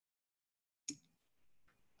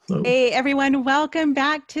Hello. Hey, everyone. Welcome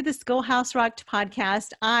back to the Schoolhouse Rocked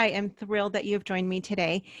podcast. I am thrilled that you have joined me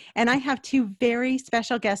today. And I have two very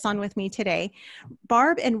special guests on with me today,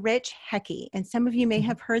 Barb and Rich Heki. And some of you may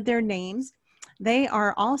have heard their names. They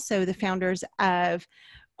are also the founders of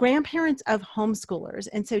Grandparents of Homeschoolers.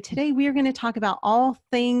 And so today we are going to talk about all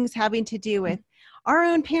things having to do with our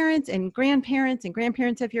own parents and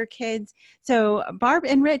grandparents of your kids. So Barb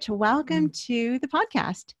and Rich, welcome to the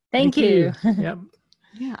podcast. Thank you. Yep.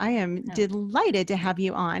 Yeah, I am delighted to have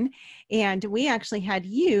you on. And we actually had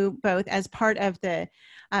you both as part of the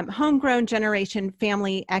Homegrown Generation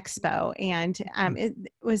Family Expo. And it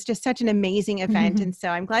was just such an amazing event. And so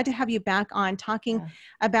I'm glad to have you back on talking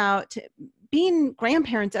about being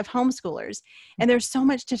grandparents of homeschoolers. And there's so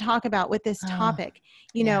much to talk about with this topic.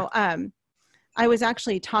 You know, I was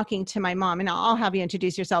actually talking to my mom, and I'll have you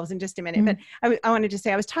introduce yourselves in just a minute. But I wanted to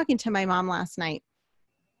say I was talking to my mom last night.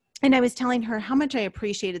 And I was telling her how much I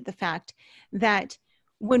appreciated the fact that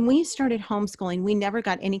when we started homeschooling, we never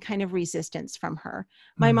got any kind of resistance from her.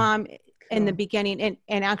 My mom in the beginning,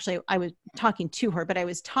 and actually I was talking to her, but I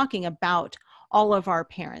was talking about all of our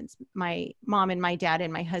parents, my mom and my dad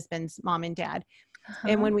and my husband's mom and dad.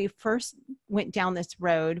 And when we first went down this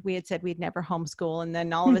road, we had said we'd never homeschool. And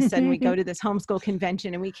then all of a sudden we go to this homeschool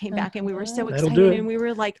convention and we came back and we were so excited and we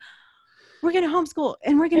were like, we're going to homeschool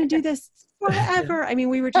and we're going to do this forever. I mean,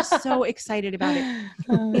 we were just so excited about it.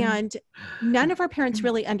 And none of our parents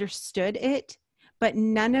really understood it, but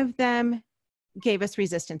none of them gave us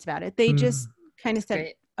resistance about it. They just kind of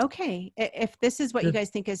said, okay, if this is what you guys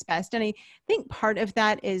think is best. And I think part of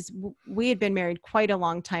that is we had been married quite a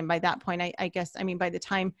long time by that point. I guess, I mean, by the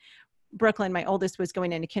time Brooklyn, my oldest, was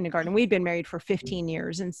going into kindergarten, we'd been married for 15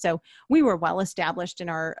 years. And so we were well established in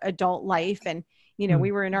our adult life. And you know,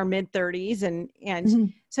 we were in our mid 30s and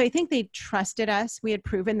so I think they trusted us. We had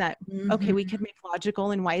proven that, okay, we could make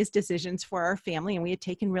logical and wise decisions for our family. And we had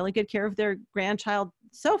taken really good care of their grandchild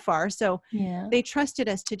so far. So they trusted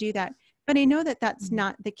us to do that. But I know that that's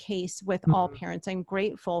not the case with all parents. I'm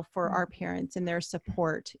grateful for our parents and their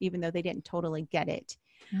support, even though they didn't totally get it.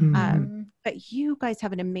 But you guys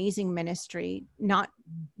have an amazing ministry, not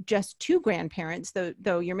just to grandparents,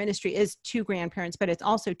 though your ministry is to grandparents, but it's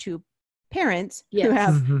also to parents who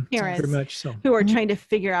have parents very much so. Who are trying to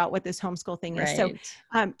figure out what this homeschool thing is. So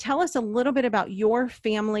tell us a little bit about your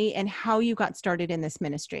family and how you got started in this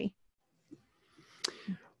ministry.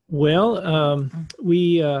 Well,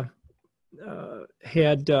 we have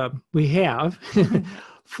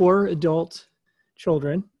 4 adult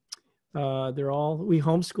children. We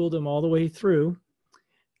homeschooled them all the way through,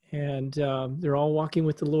 and they're all walking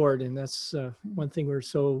with the Lord. And that's one thing we're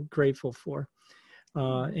so grateful for.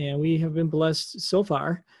 And we have been blessed so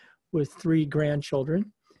far with 3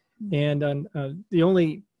 grandchildren. And the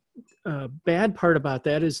only bad part about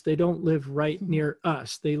that is they don't live right near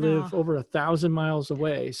us. They live over 1,000 miles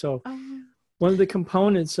away. So one of the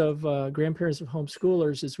components of Grandparents of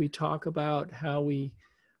Homeschoolers is we talk about how we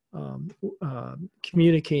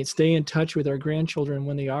communicate, stay in touch with our grandchildren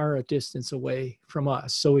when they are a distance away from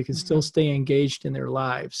us, so we can still stay engaged in their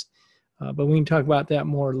lives. But we can talk about that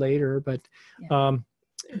more later. But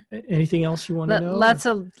anything else you want to know? Lots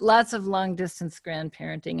of long distance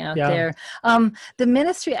grandparenting out there. The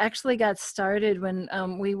ministry actually got started when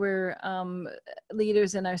we were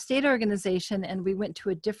leaders in our state organization, and we went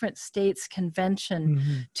to a different state's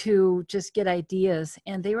convention to just get ideas.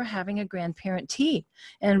 And they were having a grandparent tea,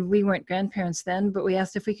 and we weren't grandparents then, but we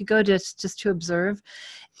asked if we could go just to observe.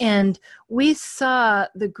 And we saw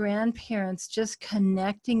the grandparents just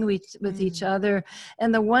connecting with each other,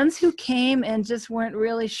 and the ones who came and just weren't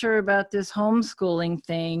really sure about this homeschooling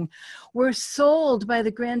thing were sold by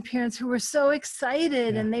the grandparents who were so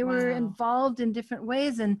excited, and they were involved in different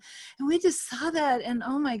ways. And we just saw that, and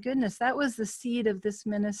oh my goodness, that was the seed of this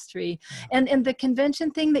ministry. And the convention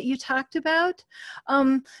thing that you talked about,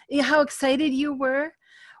 how excited you were.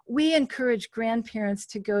 We encourage grandparents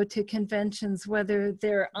to go to conventions, whether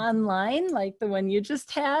they're online, like the one you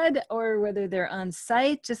just had, or whether they're on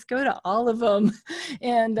site. Just go to all of them.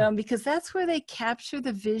 And because that's where they capture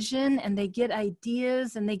the vision, and they get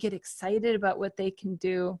ideas, and they get excited about what they can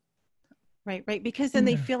do. Right. Because then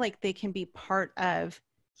they feel like they can be part of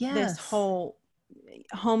this whole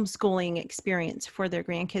homeschooling experience for their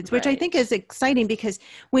grandkids, which I think is exciting, because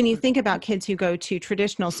when you think about kids who go to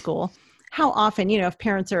traditional school, how often, if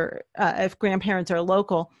grandparents are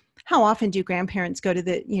local, how often do grandparents go to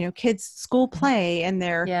the, kids' school play and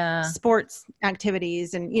their sports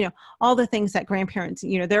activities and, all the things that grandparents,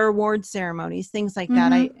 their award ceremonies, things like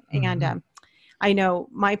that. I know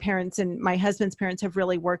my parents and my husband's parents have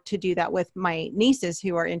really worked to do that with my nieces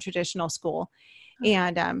who are in traditional school.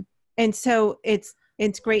 And so it's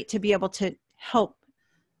great to be able to help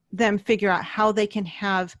them figure out how they can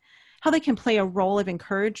play a role of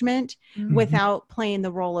encouragement without playing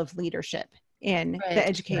the role of leadership in the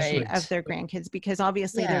education of their grandkids, because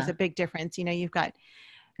obviously there's a big difference. You've got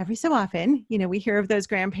every so often, we hear of those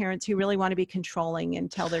grandparents who really want to be controlling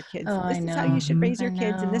and tell their kids, this is how you should raise your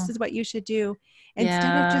kids and this is what you should do.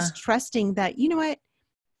 Instead of just trusting that, you know what,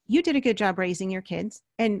 you did a good job raising your kids,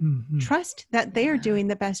 and trust that they're doing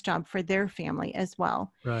the best job for their family as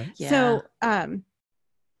well. Right. Yeah. So,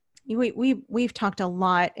 we've talked a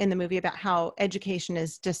lot in the movie about how education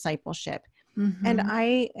is discipleship. And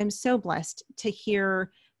I am so blessed to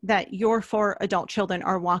hear that your 4 adult children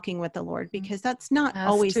are walking with the Lord, because that's not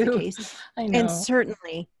always the case. I know. And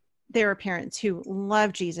certainly there are parents who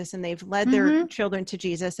love Jesus and they've led their children to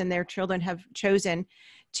Jesus, and their children have chosen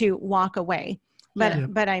to walk away.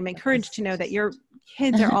 But I'm encouraged to know that your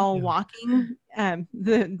kids are all walking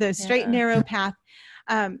the straight and narrow path.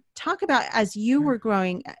 Talk about, as you were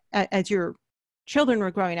growing, as your children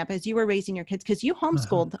were growing up, as you were raising your kids, because you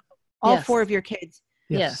homeschooled all 4 of your kids.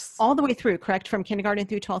 Yes. All the way through, correct? From kindergarten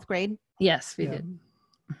through 12th grade? Yes, we did.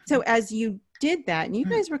 So as you did that, and you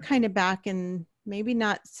guys were kind of back in maybe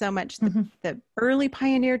not so much the early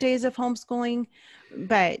pioneer days of homeschooling,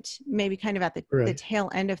 but maybe kind of at the tail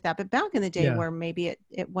end of that. But back in the day where maybe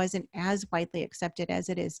it wasn't as widely accepted as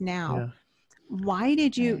it is now. Yeah. Why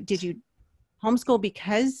did you homeschool?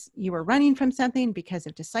 Because you were running from something, because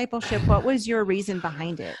of discipleship? What was your reason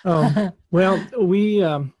behind it? Well, we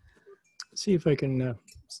see if I can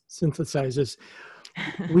synthesize this.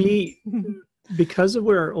 Because of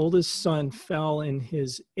where our oldest son fell in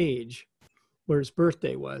his age, where his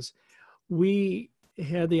birthday was, we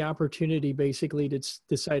had the opportunity basically to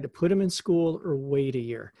decide to put him in school or wait a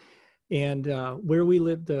year. And where we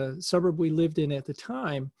lived, the suburb we lived in at the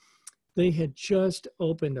time, they had just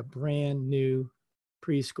opened a brand new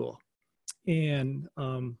preschool. And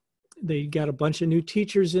they got a bunch of new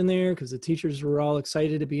teachers in there, because the teachers were all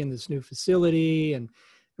excited to be in this new facility, and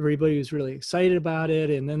everybody was really excited about it.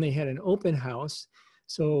 And then they had an open house,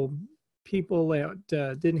 so people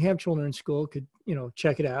that didn't have children in school could,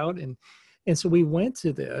 check it out. And so we went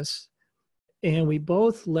to this, and we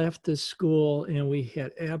both left the school, and we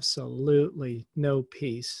had absolutely no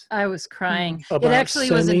peace. I was crying. About it actually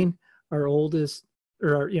sending our oldest,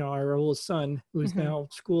 or our oldest son, who is now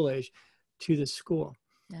school age, to the school.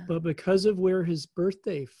 Yeah. But because of where his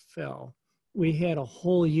birthday fell, we had a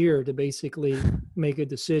whole year to basically make a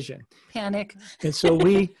decision. Panic. And so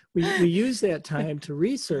we used that time to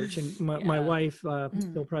research. And my wife,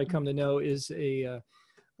 you'll probably come to know, is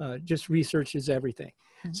just researches everything.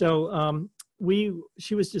 So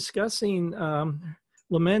she was discussing,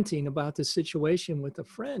 lamenting about the situation with a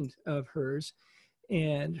friend of hers.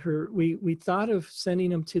 And we thought of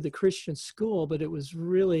sending him to the Christian school, but it was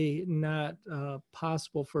really not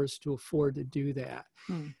possible for us to afford to do that.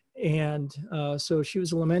 And so she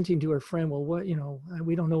was lamenting to her friend, well, what,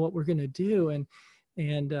 we don't know what we're going to do.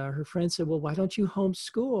 And her friend said, well, why don't you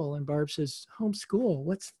homeschool? And Barb says, homeschool,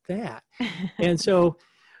 what's that? And so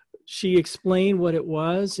she explained what it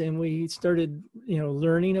was, and we started,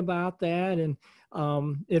 learning about that. And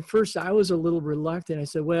at first I was a little reluctant. I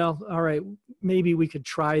said, well, all right, maybe we could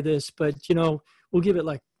try this, but we'll give it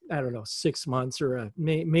 6 months, or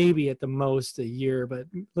maybe at the most a year, but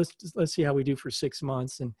let's see how we do for 6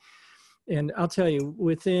 months. And I'll tell you,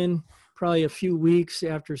 within probably a few weeks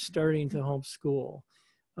after starting to homeschool,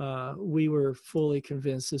 we were fully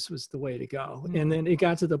convinced this was the way to go. And then it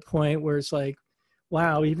got to the point where it's like,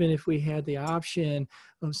 wow, even if we had the option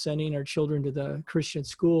of sending our children to the Christian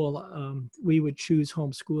school, we would choose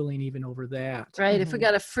homeschooling even over that. Right. If we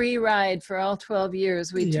got a free ride for all 12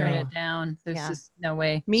 years, we'd turn it down. There's just no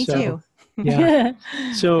way. Me too. Yeah.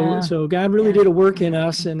 So God really did a work in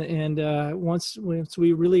us. And once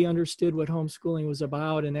we really understood what homeschooling was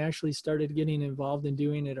about and actually started getting involved in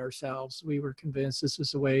doing it ourselves, we were convinced this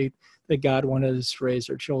was the way that God wanted us to raise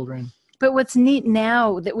our children. But what's neat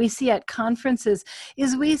now that we see at conferences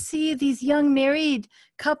is we see these young married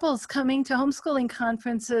couples coming to homeschooling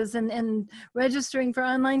conferences and registering for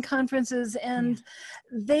online conferences, and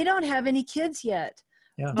they don't have any kids yet.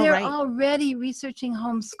 Yeah. They're already researching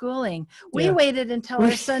homeschooling. We waited until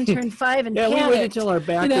our son turned 5 and panicked. We waited until our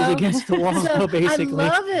back was against the wall, so basically. I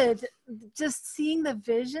love it. Just seeing the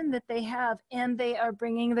vision that they have, and they are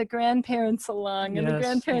bringing the grandparents along, and the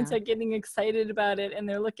grandparents are getting excited about it, and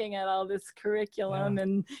they're looking at all this curriculum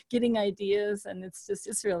and getting ideas, and it's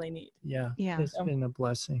really neat. Yeah. It's been a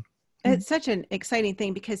blessing. It's such an exciting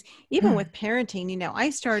thing, because even with parenting,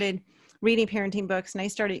 I started reading parenting books, and I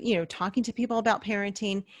started, talking to people about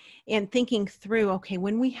parenting and thinking through, okay,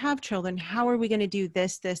 when we have children, how are we going to do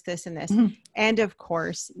this, this, this, and this? Mm-hmm. And of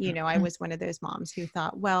course, I was one of those moms who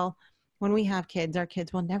thought, well, when we have kids, our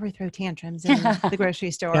kids will never throw tantrums in the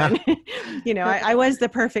grocery store. Yeah. And, I was the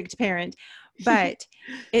perfect parent, but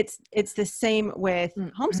it's the same with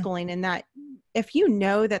homeschooling, in that if you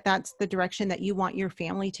know that that's the direction that you want your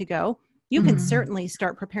family to go, you can certainly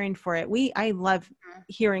start preparing for it. I love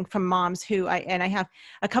hearing from moms I have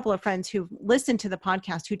a couple of friends who listen to the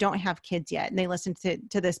podcast who don't have kids yet. And they listen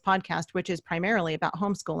to this podcast, which is primarily about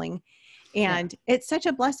homeschooling. And it's such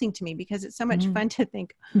a blessing to me because it's so much fun to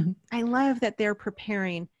think, I love that they're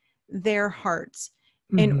preparing their hearts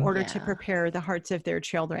in order to prepare the hearts of their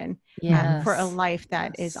children for a life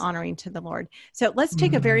that is honoring to the Lord. So let's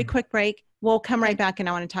take a very quick break. We'll come right back, and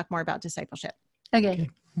I want to talk more about discipleship. Okay.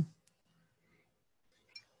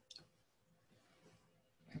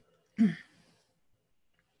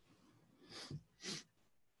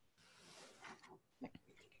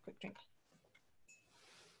 Quick drink.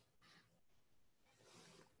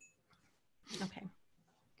 Okay.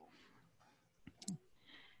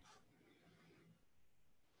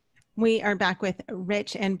 We are back with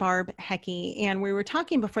Rich and Barb Heki, and we were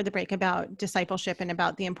talking before the break about discipleship and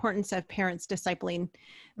about the importance of parents discipling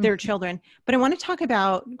their children. But I want to talk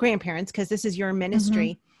about grandparents because this is your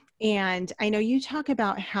ministry. And I know you talk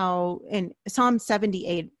about how in Psalm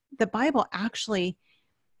 78, the Bible actually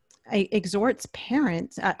exhorts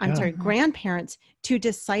grandparents to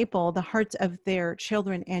disciple the hearts of their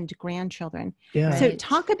children and grandchildren. Yeah. So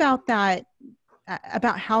talk about that,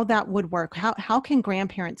 about how that would work. How can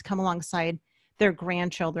grandparents come alongside their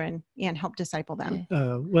grandchildren and help disciple them?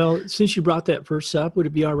 Well, since you brought that verse up, would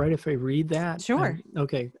it be all right if I read that? Sure.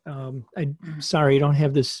 Okay. Sorry, I don't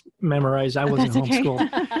have this memorized. I wasn't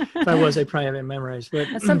homeschooled. Okay. If I was, I probably have it memorized. But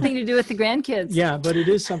that's something to do with the grandkids. Yeah, but it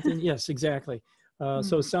is something. Yes, exactly.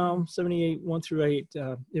 So Psalm 78,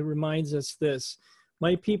 1-8, it reminds us this: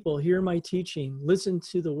 my people, hear my teaching. Listen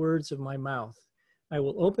to the words of my mouth. I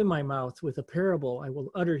will open my mouth with a parable. I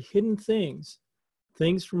will utter hidden things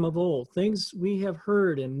from of old, things we have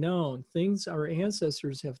heard and known, things our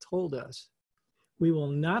ancestors have told us. We will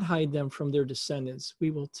not hide them from their descendants. We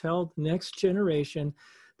will tell the next generation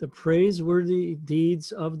the praiseworthy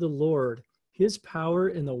deeds of the Lord, his power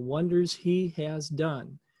and the wonders he has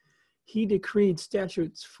done. He decreed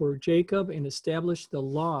statutes for Jacob and established the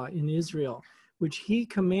law in Israel, which he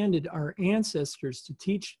commanded our ancestors to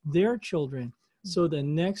teach their children, so the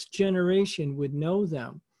next generation would know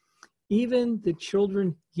them, even the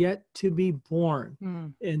children yet to be born,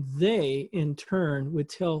 and they in turn would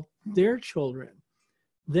tell their children.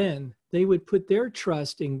 Then they would put their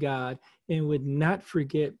trust in God and would not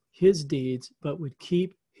forget his deeds, but would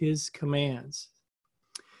keep his commands.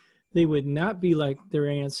 They would not be like their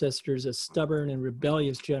ancestors, a stubborn and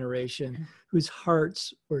rebellious generation whose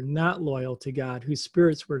hearts were not loyal to God, whose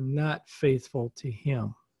spirits were not faithful to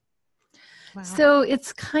him. Wow. So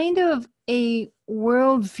it's kind of a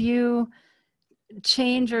worldview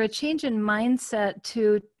change or a change in mindset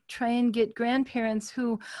to try and get grandparents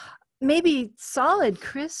who may be solid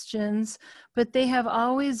Christians, but they have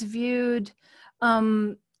always viewed,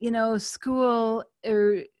 school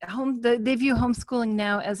or home. They view homeschooling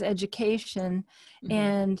now as education,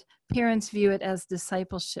 and parents view it as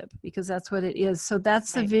discipleship because that's what it is. So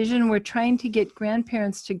that's the vision we're trying to get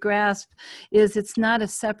grandparents to grasp, is it's not a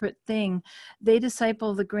separate thing. They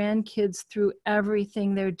disciple the grandkids through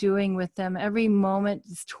everything they're doing with them. Every moment,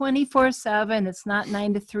 it's 24/7. It's not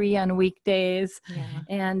 9 to 3 on weekdays. Yeah.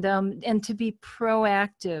 And to be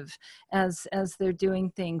proactive as they're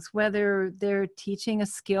doing things, whether they're teaching a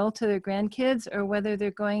skill to their grandkids or whether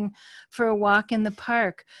they're going for a walk in the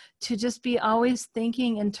park, to just be always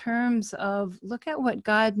thinking in terms of, look at what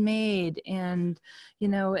God made, and,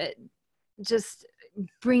 just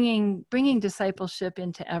bringing discipleship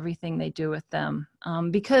into everything they do with them.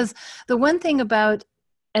 Because the one thing about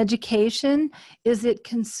education is it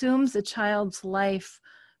consumes a child's life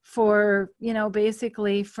for,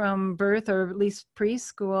 basically from birth, or at least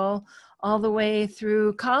preschool, all the way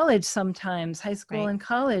through college, sometimes high school and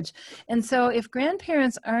college. And so if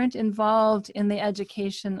grandparents aren't involved in the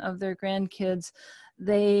education of their grandkids,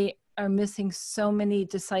 they are missing so many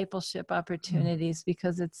discipleship opportunities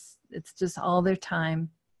because it's just all their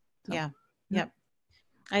time. So, yeah. Yep.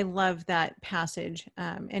 I love that passage.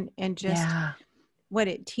 And just what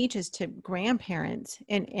it teaches to grandparents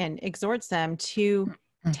and exhorts them to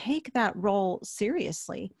take that role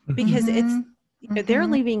seriously, because they're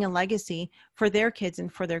leaving a legacy for their kids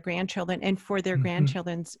and for their grandchildren and for their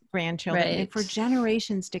grandchildren's grandchildren and for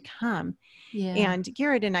generations to come. Yeah. And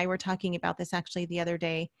Garrett and I were talking about this actually the other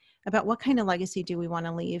day, about what kind of legacy do we want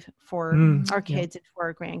to leave for our kids and for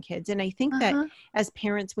our grandkids. And I think that as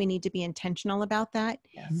parents, we need to be intentional about that,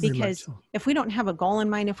 because if we don't have a goal in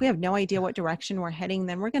mind, if we have no idea what direction we're heading,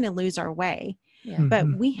 then we're going to lose our way. Yeah.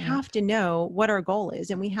 But we have to know what our goal is,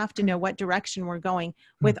 and we have to know what direction we're going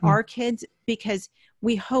with our kids, because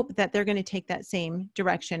we hope that they're going to take that same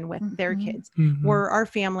direction with their kids. Where our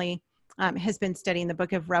family has been studying the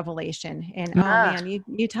book of Revelation, and oh man,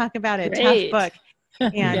 you talk about a tough book.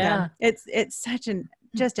 And it's such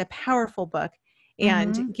just a powerful book.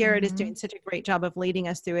 And Garrett is doing such a great job of leading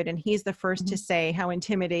us through it. And he's the first to say how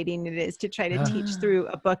intimidating it is to try to teach through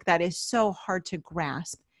a book that is so hard to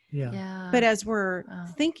grasp. Yeah. But as we're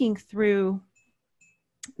thinking through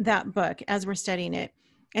that book, as we're studying it,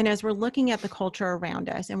 and as we're looking at the culture around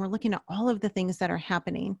us, and we're looking at all of the things that are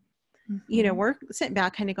happening, we're sitting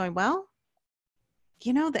back kind of going, well,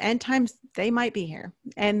 the end times, they might be here,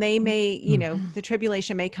 and they may, the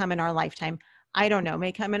tribulation may come in our lifetime. I don't know,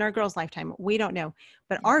 may come in our girls' lifetime. We don't know.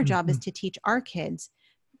 But our job is to teach our kids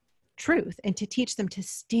truth, and to teach them to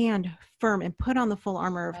stand firm and put on the full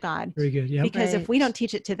armor of God. Very good. Yeah. Because if we don't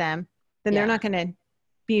teach it to them, then they're not going to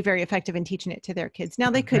be very effective in teaching it to their kids. Now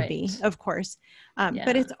they could be, of course.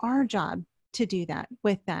 But it's our job to do that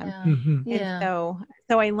with them. And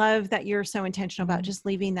so I love that you're so intentional about just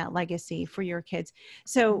leaving that legacy for your kids.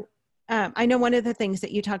 So I know one of the things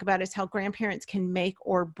that you talk about is how grandparents can make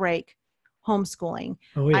or break homeschooling.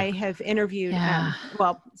 I have interviewed,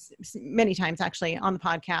 many times actually on the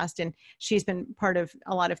podcast, and she's been part of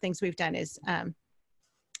a lot of things we've done, is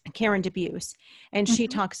Karen DeBuse. And she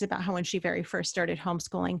talks about how when she very first started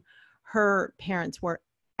homeschooling, her parents were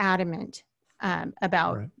adamant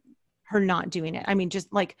about her not doing it. I mean,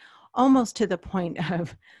 just like almost to the point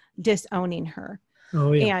of disowning her.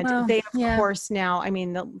 And they, of course, now, I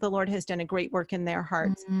mean, the Lord has done a great work in their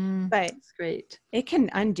hearts, but it's great. It can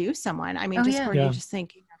undo someone. I mean, where you just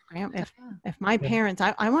think, if my parents,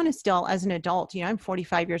 I want to still, as an adult, I'm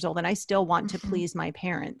 45 years old, and I still want to please my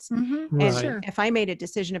parents. And if I made a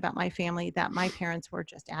decision about my family that my parents were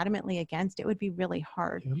just adamantly against, it would be really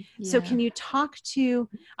hard. So can you talk to,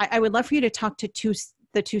 I would love for you to talk to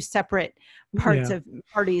the two separate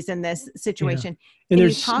parties in this situation. And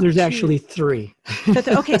there's actually three.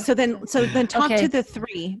 So then talk to the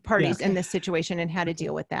three parties in this situation and how to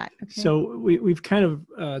deal with that. So we've kind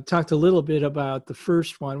of talked a little bit about the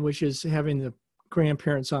first one, which is having the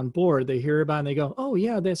grandparents on board. They hear about it and they go, oh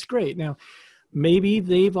yeah, that's great. Now, maybe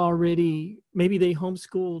they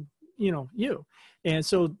homeschooled, you. And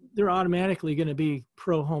so they're automatically going to be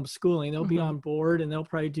pro homeschooling. They'll be on board, and they'll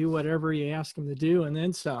probably do whatever you ask them to do, and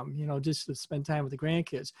then some, just to spend time with the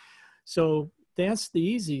grandkids. So that's the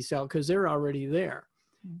easy sell, because they're already there.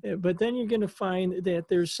 But then you're going to find that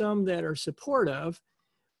there's some that are supportive,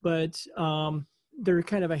 but they're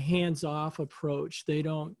kind of a hands-off approach. They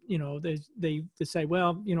don't, they decide,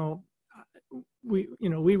 well,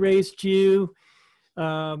 we raised you.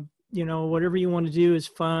 Whatever you want to do is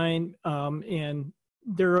fine. And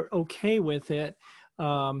they're okay with it.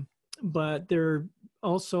 But they're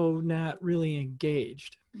also not really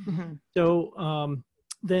engaged. So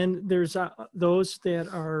then there's those that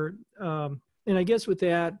are, and I guess with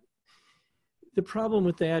that, the problem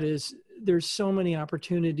with that is there's so many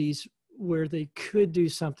opportunities where they could do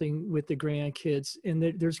something with the grandkids, and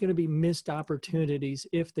there's going to be missed opportunities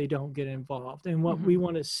if they don't get involved. And what we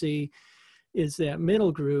want to see is that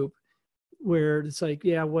middle group where it's like,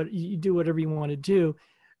 what you do, whatever you want to do,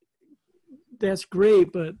 that's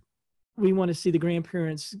great, but we want to see the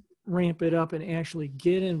grandparents ramp it up and actually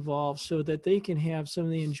get involved so that they can have some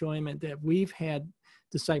of the enjoyment that we've had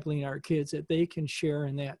discipling our kids, that they can share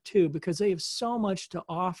in that too, because they have so much to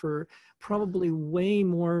offer, probably way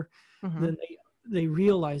more than they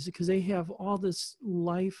realize, because they have all this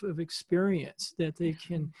life of experience that they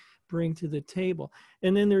can bring to the table.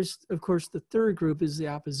 And then there's, of course, the third group is the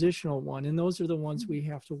oppositional one. And those are the ones we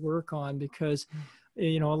have to work on, because,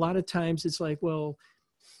 a lot of times it's like, well,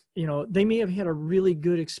 they may have had a really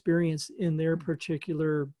good experience in their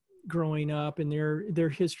particular growing up and their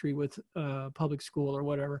history with public school or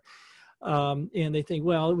whatever. And they think,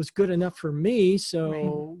 well, it was good enough for me,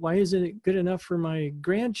 so why isn't it good enough for my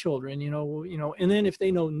grandchildren? And then if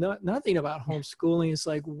they know nothing about homeschooling, it's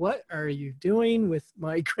like, what are you doing with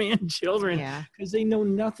my grandchildren? Because they know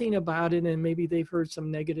nothing about it, and maybe they've heard some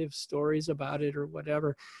negative stories about it or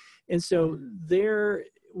whatever. And so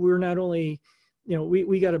we're not only,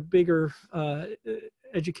 we got a bigger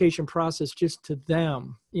education process just to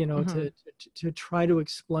them, to try to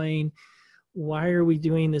explain, why are we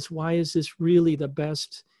doing this? Why is this really the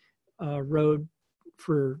best road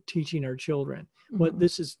for teaching our children? What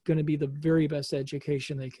this is going to be the very best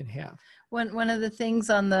education they can have. One of the things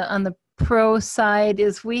on the pro side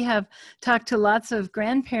is we have talked to lots of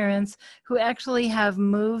grandparents who actually have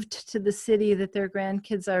moved to the city that their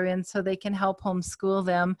grandkids are in so they can help homeschool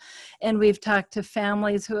them. And we've talked to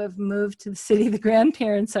families who have moved to the city the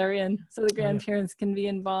grandparents are in so the grandparents can be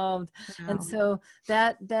involved. Wow. And so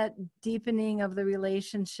that deepening of the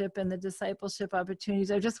relationship and the discipleship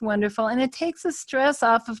opportunities are just wonderful. And it takes the stress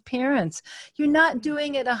off of parents. You're not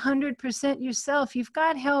doing it 100% yourself. You've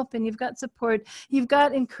got help and you've got support. You've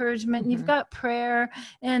got encouragement. You've got prayer,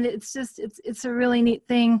 and it's just it's a really neat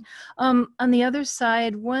thing. On the other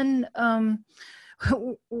side, we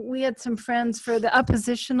had some friends for the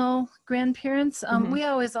oppositional grandparents. We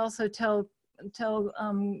always also tell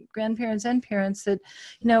grandparents and parents that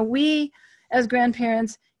we as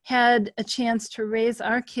grandparents had a chance to raise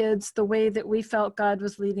our kids the way that we felt God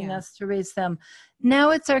was leading us to raise them. Now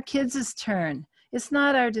it's our kids' turn. It's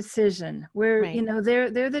not our decision. We're,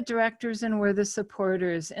 they're the directors and we're the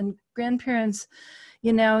supporters. And grandparents,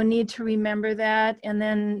 need to remember that. And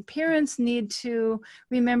then parents need to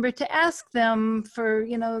remember to ask them for,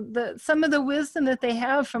 some of the wisdom that they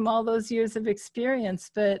have from all those years of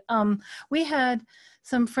experience. But we had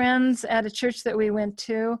some friends at a church that we went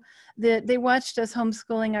to that they watched us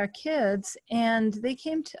homeschooling our kids, and they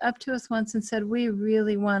came up to us once and said, we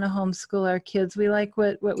really want to homeschool our kids. We like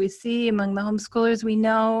what we see among the homeschoolers we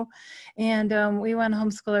know, and we want to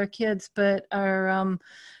homeschool our kids, but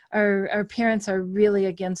our parents are really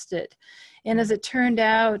against it. And as it turned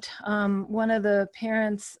out, one of the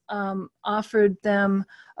parents offered them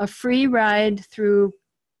a free ride through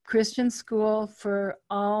Christian school for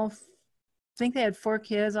I think they had 4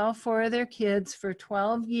 kids, all 4 of their kids for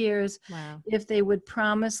 12 years. Wow. If they would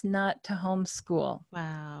promise not to homeschool.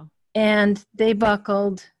 Wow. And they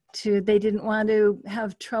buckled they didn't want to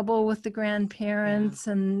have trouble with the grandparents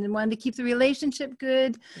and wanted to keep the relationship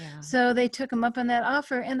good. Yeah. So they took them up on that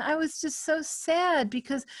offer. And I was just so sad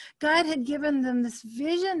because God had given them this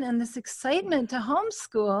vision and this excitement to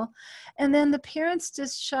homeschool. And then the parents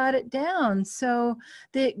just shot it down. So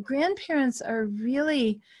the grandparents are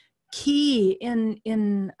really key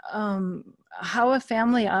in how a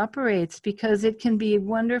family operates, because it can be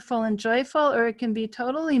wonderful and joyful, or it can be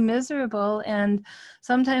totally miserable, and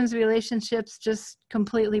sometimes relationships just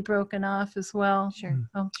completely broken off as well. Sure.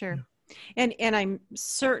 And I'm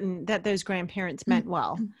certain that those grandparents meant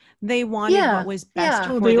well. They wanted what was best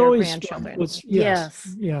for their grandchildren.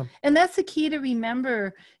 Yes. And that's the key to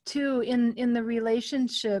remember too in the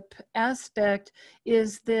relationship aspect,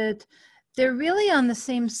 is that they're really on the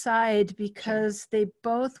same side because they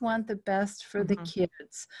both want the best for the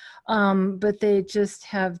kids, but they just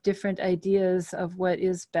have different ideas of what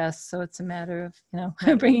is best. So it's a matter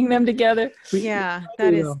of, bringing them together. Yeah,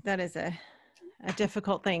 that is a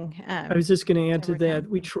difficult thing. I was just going to add to that.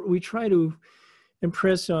 We try to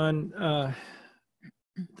impress on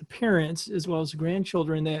the parents as well as the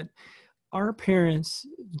grandchildren that our parents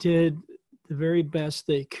did the very best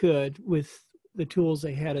they could with the tools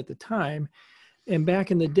they had at the time. And back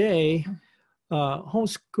in the day,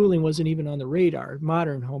 homeschooling wasn't even on the radar.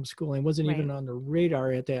 Modern homeschooling wasn't even on the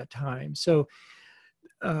radar at that time. So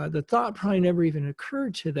the thought probably never even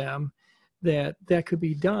occurred to them that could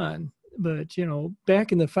be done. But,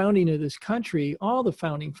 back in the founding of this country, all the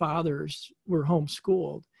founding fathers were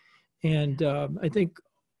homeschooled. And I think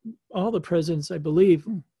all the presidents, I believe,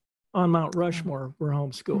 on Mount Rushmore were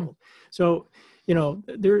homeschooled. So,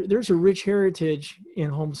 there's a rich heritage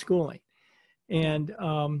in homeschooling. And,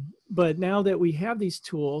 but now that we have these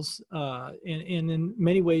tools, and in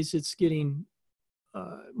many ways it's getting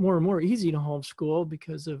more and more easy to homeschool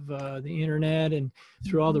because of the internet and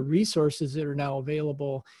through all the resources that are now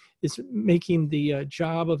available, it's making the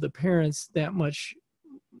job of the parents that much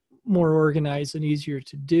more organized and easier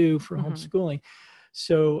to do for homeschooling.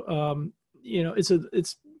 So,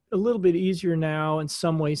 it's a little bit easier now in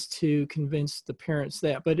some ways to convince the parents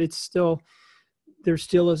that, but there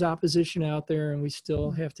still is opposition out there, and we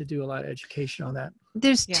still have to do a lot of education on that.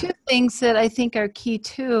 There's 2 things that I think are key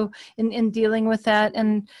too in dealing with that.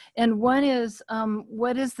 And one is,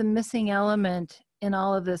 what is the missing element in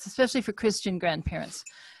all of this, especially for Christian grandparents?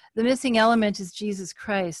 The missing element is Jesus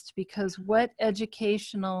Christ, because what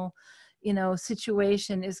educational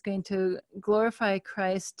situation is going to glorify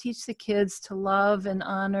Christ, teach the kids to love and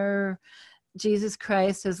honor Jesus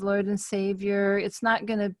Christ as Lord and Savior, it's not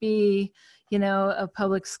going to be, a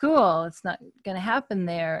public school. It's not going to happen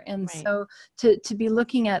there. And Right. so to be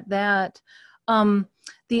looking at that.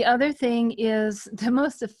 The other thing is the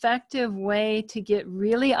most effective way to get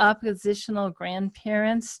really oppositional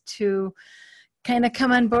grandparents to kind of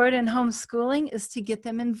come on board in homeschooling is to get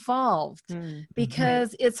them involved,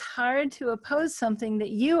 because it's hard to oppose something that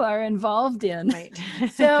you are involved in. Right.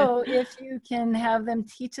 So if you can have them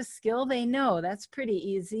teach a skill they know, that's pretty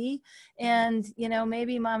easy. And,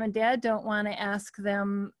 maybe mom and dad don't want to ask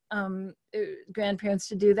them, grandparents,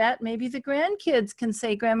 to do that. Maybe the grandkids can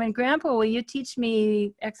say, Grandma and Grandpa, will you teach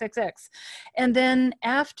me XXX? And then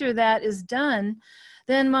after that is done,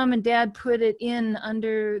 then mom and dad put it in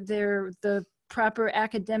under the proper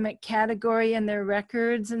academic category in their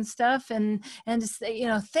records and stuff, and just say,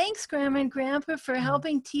 thanks Grandma and Grandpa for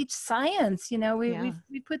helping teach science.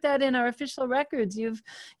 We put that in our official records. You've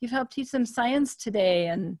helped teach them science today.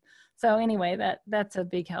 And so anyway, that's a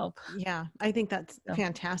big help. Yeah, I think that's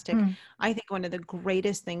fantastic. I think one of the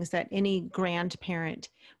greatest things that any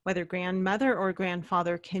grandparent, whether grandmother or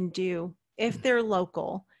grandfather, can do if they're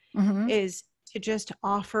local is to just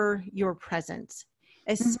offer your presence.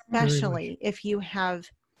 Especially if you have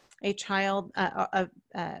a child,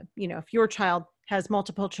 if your child has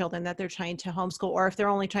multiple children that they're trying to homeschool, or if they're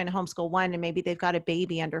only trying to homeschool one and maybe they've got a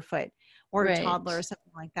baby underfoot or a toddler or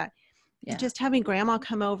something like that. Yeah. Just having grandma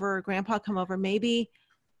come over or grandpa come over maybe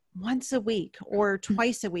once a week or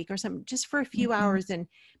twice a week or something, just for a few hours, and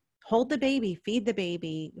hold the baby, feed the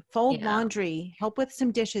baby, fold laundry, help with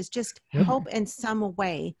some dishes, just help in some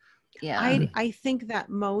way. Yeah. I think that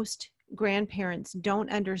most grandparents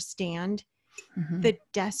don't understand the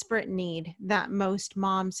desperate need that most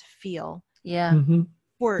moms feel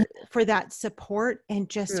for that support, and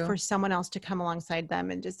just for someone else to come alongside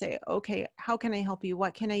them and just say, okay, how can I help you?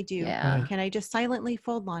 What can I do? Can I just silently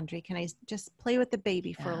fold laundry? Can I just play with the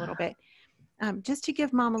baby for a little bit? Just to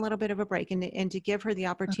give mom a little bit of a break, and to give her the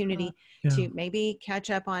opportunity to maybe catch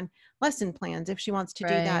up on lesson plans if she wants to do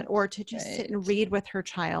that, or to just sit and read with her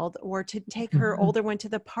child, or to take her older one to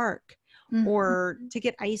the park, or to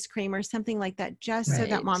get ice cream or something like that, just so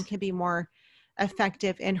that mom can be more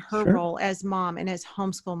effective in her role as mom and as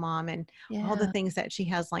homeschool mom, and all the things that she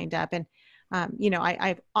has lined up. And,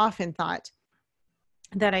 I've often thought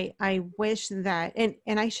that I wish that,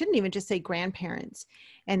 and I shouldn't even just say grandparents,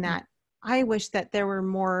 and that I wish that there were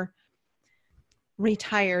more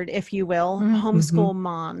retired, if you will, homeschool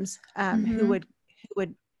moms who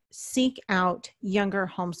would seek out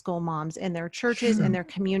younger homeschool moms in their churches, in their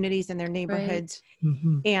communities, in their neighborhoods,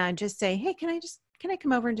 and just say, hey, can I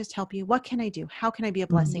come over and just help you? What can I do? How can I be a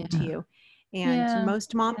blessing to you? And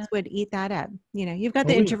most moms would eat that up. You've got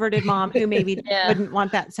the introverted mom who maybe wouldn't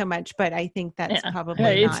want that so much, but I think that's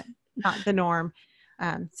probably not the norm.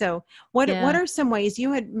 So what are some ways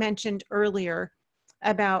you had mentioned earlier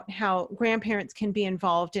about how grandparents can be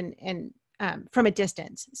involved in from a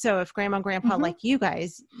distance? So if grandma and grandpa, like you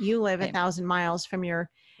guys, you live 1,000 miles from your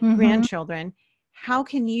grandchildren, how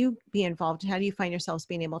can you be involved? How do you find yourselves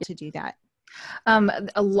being able to do that?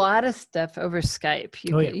 A lot of stuff over Skype.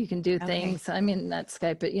 You can do things. I mean, not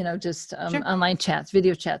Skype, but just online chats,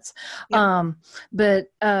 video chats. But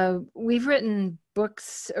we've written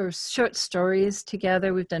books or short stories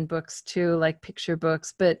together. We've done books too, like picture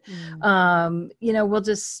books. But we'll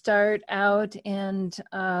just start out, and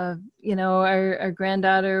our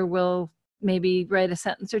granddaughter will maybe write a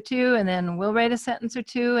sentence or two, and then we'll write a sentence or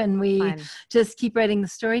two, and we just keep writing the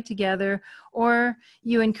story together. Or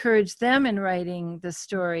you encourage them in writing the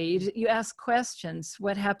story. You ask questions,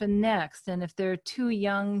 what happened next? And if they're too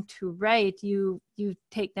young to write, you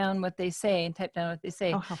take down what they say and type down what they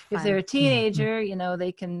say. If they're a teenager,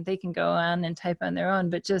 they can go on and type on their own,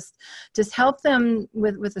 but just help them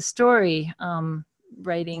with a story,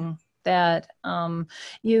 writing that. A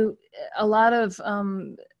lot of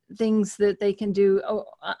things that they can do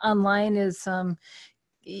online is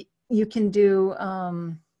you can do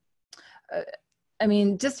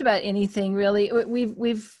just about anything really.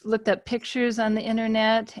 We've looked up pictures on the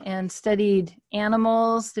internet and studied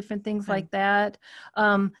animals, different things like that.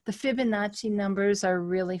 The Fibonacci numbers are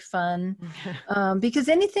really fun, because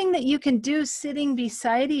anything that you can do sitting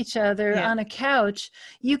beside each other on a couch,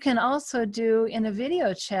 you can also do in a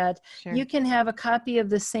video chat. You can have a copy of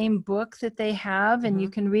the same book that they have, and you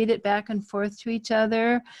can read it back and forth to each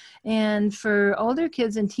other. And for older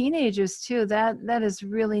kids and teenagers too, that is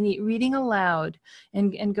really neat, reading aloud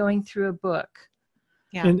and going through a book.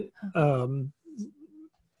 And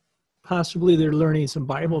possibly they're learning some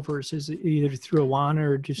Bible verses either through Awana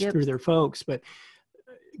or just through their folks. But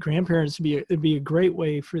grandparents, it'd be a great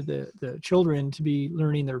way for the children to be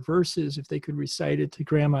learning their verses if they could recite it to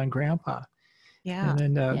grandma and grandpa. Yeah.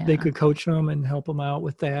 And then they could coach them and help them out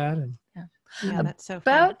with that. And yeah, that's so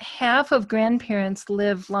fun. About half of grandparents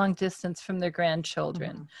live long distance from their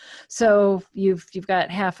grandchildren. So you've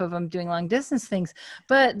got half of them doing long distance things.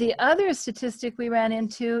 But the other statistic we ran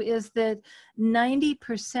into is that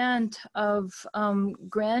 90% of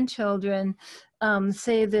grandchildren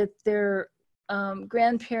say that their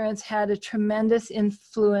grandparents had a tremendous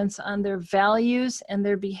influence on their values and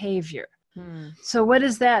their behavior. So what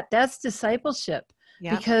is that? That's discipleship.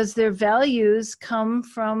 Yep. Because their values come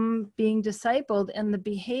from being discipled and the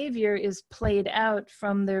behavior is played out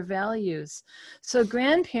from their values. So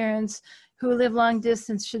grandparents who live long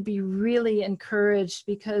distance should be really encouraged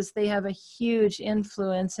because they have a huge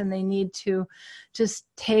influence and they need to just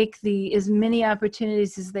take as many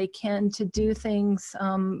opportunities as they can to do things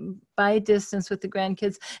by distance with the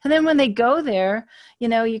grandkids. And then when they go there,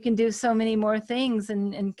 you can do so many more things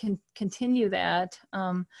and can continue that.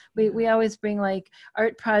 We always bring like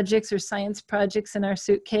art projects or science projects in our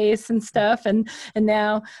suitcase and stuff. And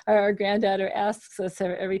now our granddaughter asks us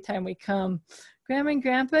every time we come, Grandma and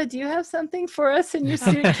Grandpa, do you have something for us in your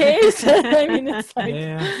suitcase? I mean, it's like,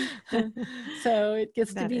 so it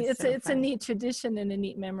gets to be, it's a neat tradition and a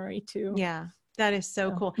neat memory too. Yeah, that is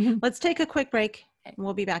so cool. Let's take a quick break and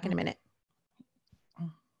we'll be back in a minute.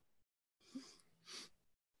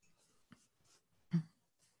 Okay.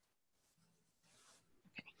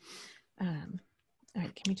 All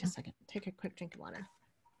right, give me just a second. Take a quick drink of water.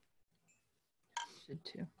 Should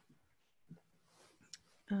too.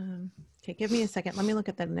 Okay, give me a second. Let me look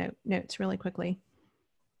at the notes really quickly.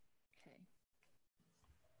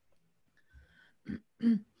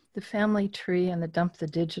 Okay. The family tree and the dump the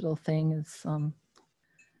digital thing is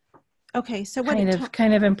okay. So what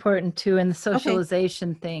kind of important too, and the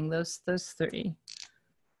socialization thing. Those three.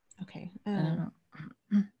 Okay.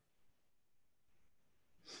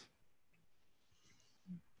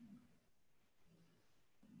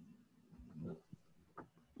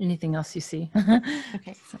 Anything else you see?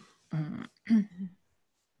 Okay. So,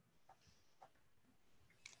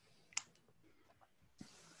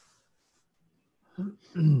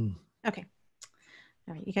 okay.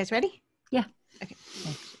 All right. You guys ready? Yeah. Okay.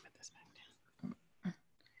 Put this back down. All right.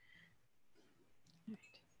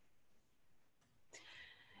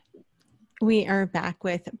 We are back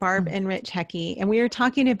with Barb and Rich Heki, and we are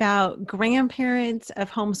talking about grandparents of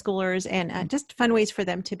homeschoolers and just fun ways for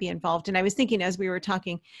them to be involved. And I was thinking as we were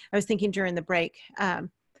talking, I was thinking during the break,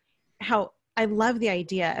 how I love the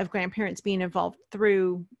idea of grandparents being involved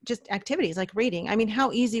through just activities like reading. I mean,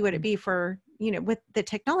 how easy would it be for, with the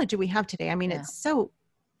technology we have today? I mean, it's so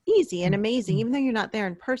easy and amazing, even though you're not there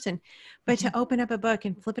in person, but to open up a book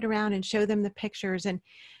and flip it around and show them the pictures and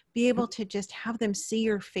be able to just have them see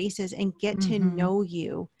your faces and get to know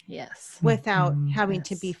you without having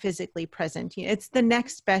to be physically present. It's the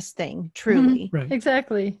next best thing, truly. Right.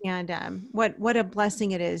 Exactly. And what a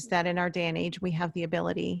blessing it is that in our day and age, we have the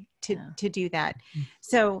ability to do that.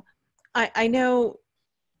 So I know,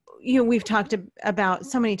 we've talked about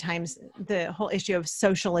so many times the whole issue of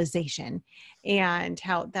socialization and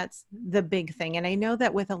how that's the big thing. And I know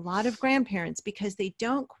that with a lot of grandparents, because they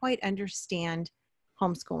don't quite understand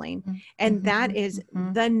homeschooling. And that is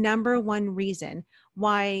the number one reason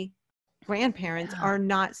why grandparents are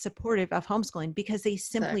not supportive of homeschooling, because they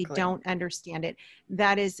simply don't understand it.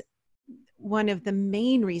 That is one of the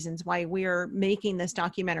main reasons why we're making this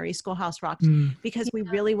documentary, Schoolhouse Rocked, because we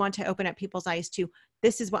really want to open up people's eyes to,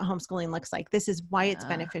 this is what homeschooling looks like. This is why it's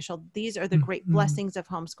beneficial. These are the great blessings of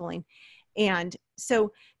homeschooling. And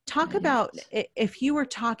so talk about, if you were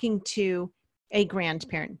talking to a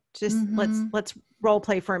grandparent, just let's role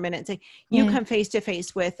play for a minute and say, you come face to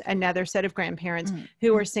face with another set of grandparents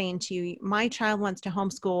who are saying to you, my child wants to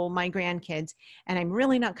homeschool my grandkids, and I'm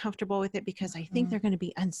really not comfortable with it because I think they're going to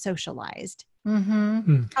be unsocialized.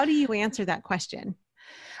 How do you answer that question?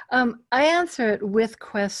 I answer it with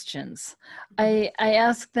questions. I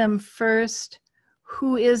ask them first,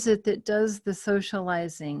 who is it that does the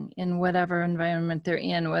socializing in whatever environment they're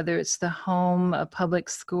in, whether it's the home, a public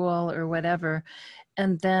school, or whatever,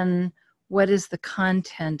 and then what is the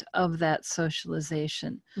content of that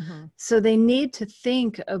socialization? So they need to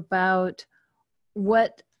think about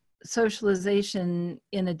what socialization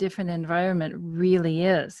in a different environment really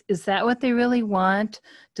is. Is that what they really want?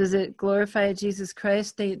 Does it glorify Jesus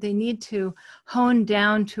Christ? They need to hone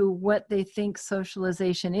down to what they think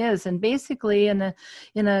socialization is. And basically in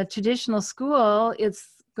a traditional school,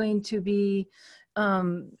 it's going to be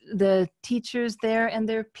the teachers there and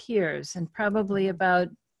their peers, and probably about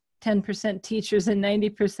 10% teachers and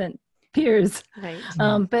 90% peers. Right.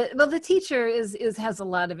 But the teacher has a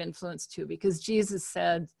lot of influence too, because Jesus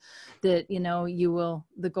said that,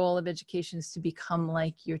 the goal of education is to become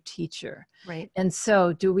like your teacher. Right. And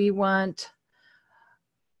so do we want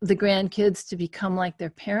the grandkids to become like their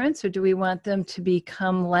parents, or do we want them to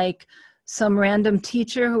become like some random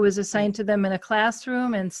teacher who was assigned to them in a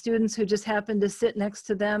classroom, and students who just happened to sit next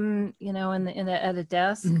to them, at a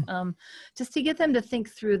desk, just to get them to think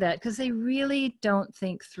through that, because they really don't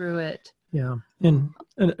think through it. Yeah. And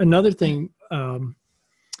another thing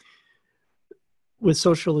with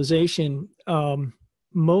socialization,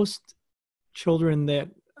 most children that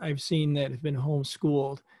I've seen that have been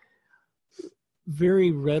homeschooled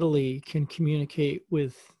very readily can communicate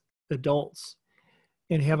with adults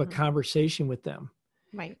and have a conversation with them.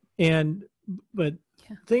 Right. But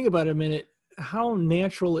think about it a minute. How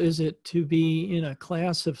natural is it to be in a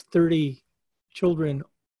class of 30 children,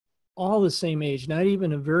 all the same age, not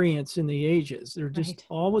even a variance in the ages? They're just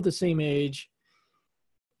all with the same age.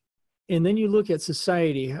 And then you look at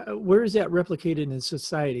society. Where is that replicated in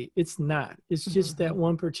society? It's not. It's just that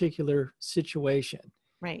one particular situation.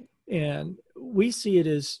 Right. And we see it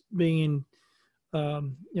as being,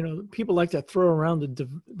 people like to throw around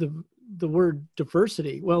the word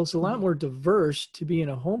diversity. Well, it's a lot more diverse to be in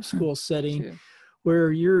a homeschool setting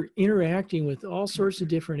where you're interacting with all sorts of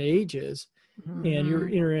different ages, and you're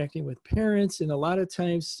interacting with parents. And a lot of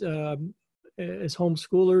times, as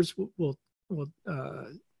homeschoolers, we'll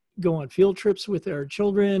go on field trips with our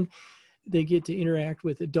children. They get to interact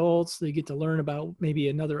with adults. They get to learn about maybe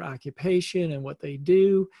another occupation and what they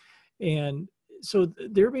do. And so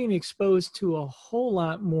they're being exposed to a whole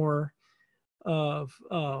lot more of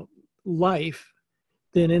life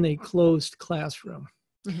than in a closed classroom.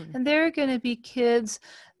 And there are going to be kids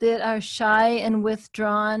that are shy and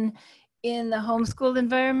withdrawn in the homeschool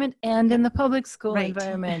environment and in the public school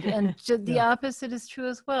environment. And the opposite is true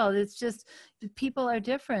as well. It's just people are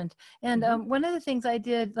different. And one of the things I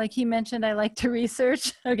did, like he mentioned, I like to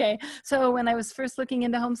research. Okay. So when I was first looking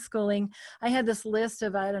into homeschooling, I had this list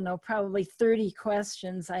of, probably 30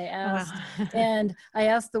 questions I asked. And I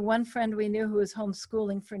asked the one friend we knew who was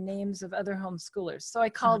homeschooling for names of other homeschoolers. So I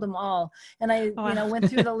called them all. And I,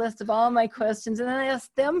 went through the list of all my questions, and then I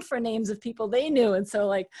asked them for names of people they knew. And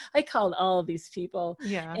so I called all of these people.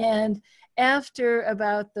 Yeah. And after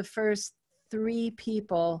about the first 3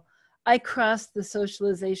 people, I crossed the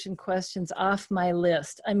socialization questions off my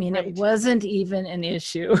list. I mean, it wasn't even an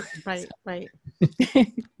issue. Right.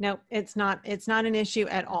 No, it's not an issue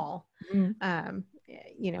at all.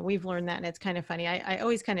 We've learned that, and it's kind of funny. I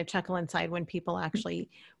always kind of chuckle inside when people actually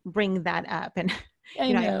bring that up. And,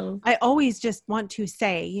 I always just want to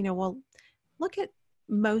say, well, look at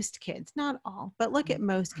most kids, not all, but look at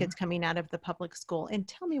most kids coming out of the public school, and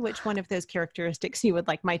tell me which one of those characteristics you would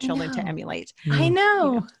like my children to emulate. I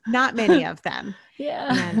know. Not many of them.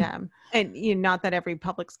 Yeah. And not that every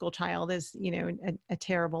public school child is, a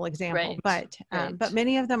terrible example, but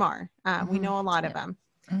many of them are. We know a lot of them.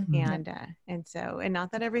 And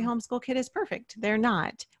not that every homeschool kid is perfect. They're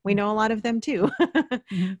not. We know a lot of them too.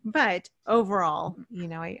 But overall,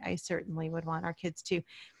 I certainly would want our kids to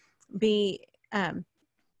be,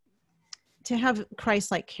 to have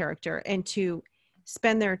Christ-like character, and to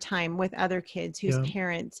spend their time with other kids whose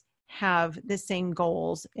parents have the same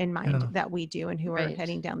goals in mind that we do, and who are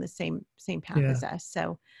heading down the same path as us.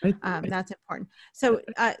 So that's important. So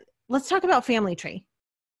let's talk about family tree.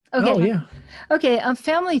 Okay. Okay.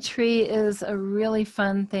 Family tree is a really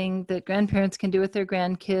fun thing that grandparents can do with their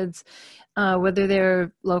grandkids, whether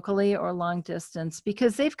they're locally or long distance,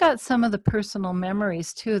 because they've got some of the personal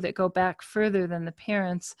memories too that go back further than the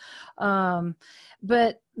parents.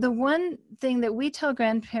 But the one thing that we tell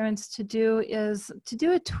grandparents to do is to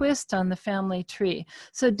do a twist on the family tree.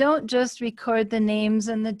 So don't just record the names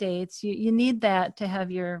and the dates. You need that to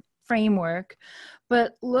have your framework,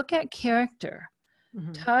 but look at character.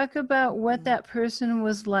 Talk about what that person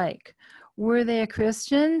was like. Were they a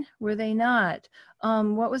Christian? Were they not?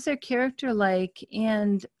 What was their character like?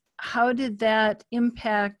 And how did that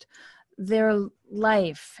impact their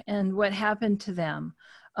life and what happened to them?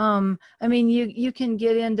 You can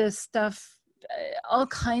get into stuff, all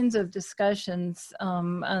kinds of discussions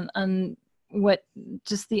on what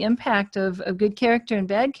just the impact of good character and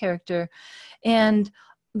bad character. And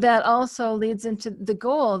that also leads into the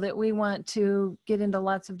goal that we want to get into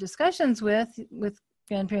lots of discussions with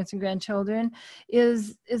grandparents and grandchildren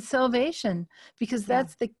is salvation, because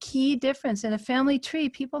that's the key difference. In a family tree,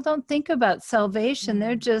 people don't think about salvation.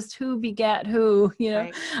 They're just who begat who,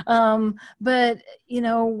 Right. But,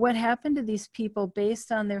 what happened to these people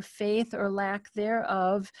based on their faith or lack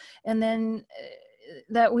thereof, and then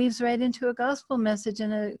that weaves right into a gospel message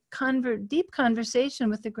and a deep conversation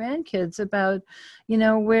with the grandkids about,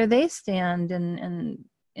 where they stand and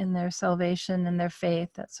in their salvation and their faith,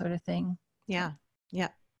 that sort of thing. Yeah.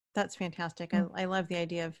 That's fantastic. I love the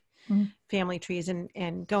idea of family trees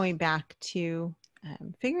and going back to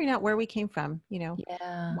figuring out where we came from,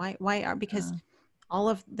 because all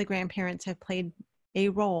of the grandparents have played a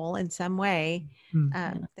role in some way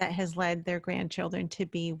that has led their grandchildren to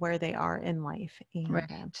be where they are in life. And, right.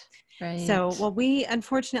 So, we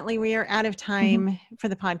are out of time for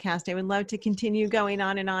the podcast. I would love to continue going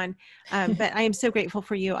on and on, but I am so grateful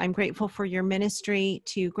for you. I'm grateful for your ministry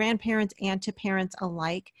to grandparents and to parents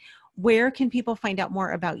alike. Where can people find out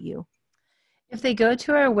more about you? If they go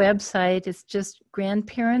to our website, it's just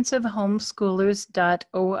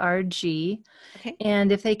grandparentsofhomeschoolers.org. Okay.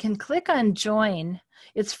 And if they can click on join,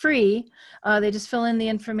 it's free. They just fill in the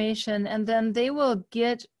information, and then they will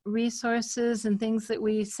get resources and things that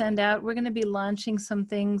we send out. We're going to be launching some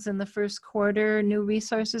things in the first quarter, new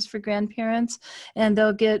resources for grandparents, and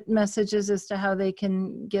they'll get messages as to how they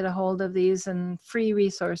can get a hold of these and free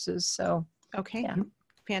resources. So, okay. Yeah.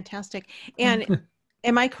 Fantastic. And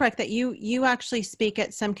am I correct that you actually speak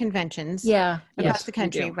at some conventions across the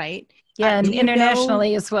country, right? Yeah, and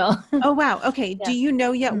internationally as well. Oh, wow. Okay. Yeah. Do you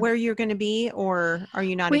know yet where you're going to be, or are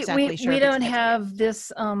you not exactly sure? We don't have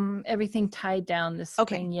this, everything tied down this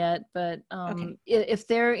spring yet, but if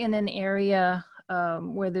they're in an area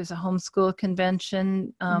where there's a homeschool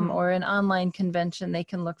convention or an online convention, they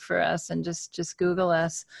can look for us and just Google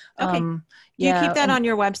us. Okay. Do you keep that on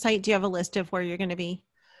your website? Do you have a list of where you're going to be?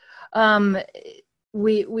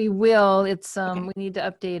 We will. It's we need to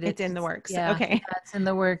update it. It's in the works. Yeah, okay. Yeah, it's in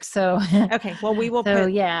the works. So okay. Well, we will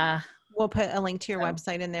we'll put a link to your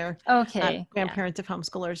website in there. Okay.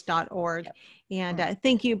 Grandparentsofhomeschoolers.org. And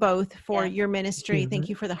thank you both for your ministry. Thank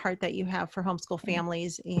you for the heart that you have for homeschool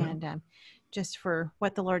families and just for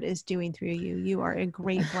what the Lord is doing through you. You are a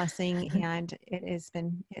great blessing, and it's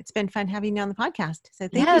been fun having you on the podcast. So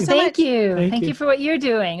thank you so much. Thank you for what you're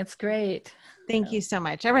doing. It's great. Thank you so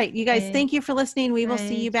much. All right, you guys, thank you for listening. We will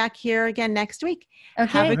see you back here again next week. Okay.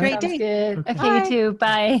 Have a great day. Good. Okay, Bye. you too.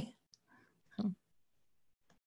 Bye.